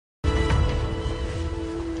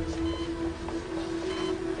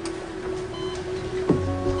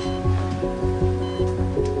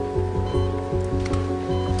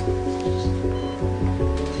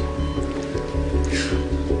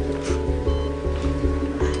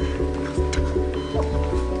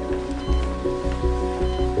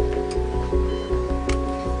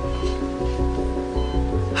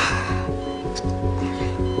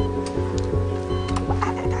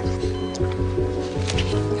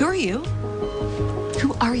you.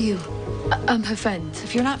 Who are you? I'm her friend.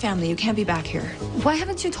 If you're not family, you can't be back here. Why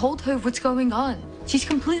haven't you told her what's going on? She's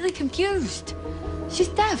completely confused. She's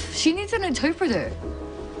deaf. She needs an interpreter.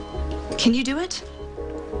 Can you do it?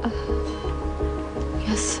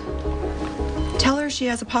 Yes. Tell her she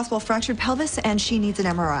has a possible fractured pelvis and she needs an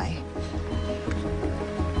MRI.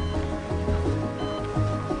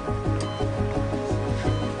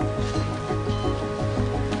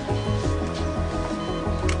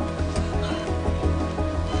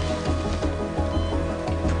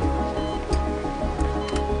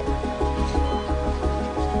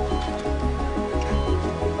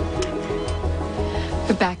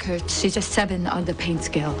 Her back hurts. She's a 7 on the pain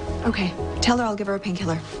scale. Okay. Tell her I'll give her a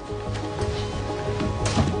painkiller.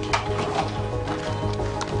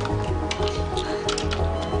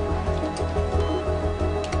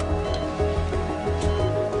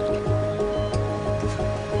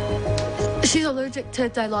 She's allergic to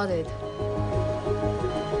Dilaudid.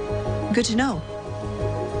 Good to know.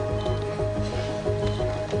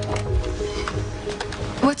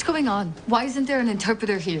 What's going on? Why isn't there an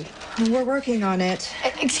interpreter here? We're working on it.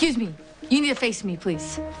 Excuse me. You need to face me,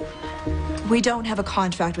 please. We don't have a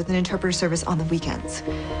contract with an interpreter service on the weekends.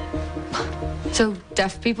 So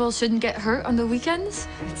deaf people shouldn't get hurt on the weekends?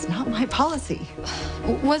 It's not my policy.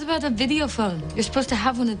 What about a video phone? You're supposed to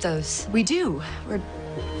have one of those. We do. We're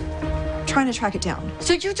trying to track it down.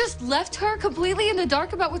 So you just left her completely in the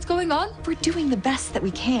dark about what's going on? We're doing the best that we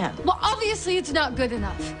can. Well, obviously it's not good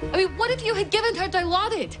enough. I mean, what if you had given her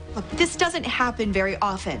Dilaudid? Look, this doesn't happen very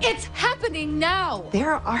often. It's happening now.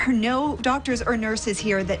 There are no doctors or nurses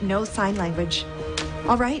here that know sign language.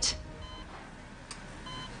 All right?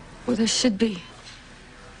 Well, there should be.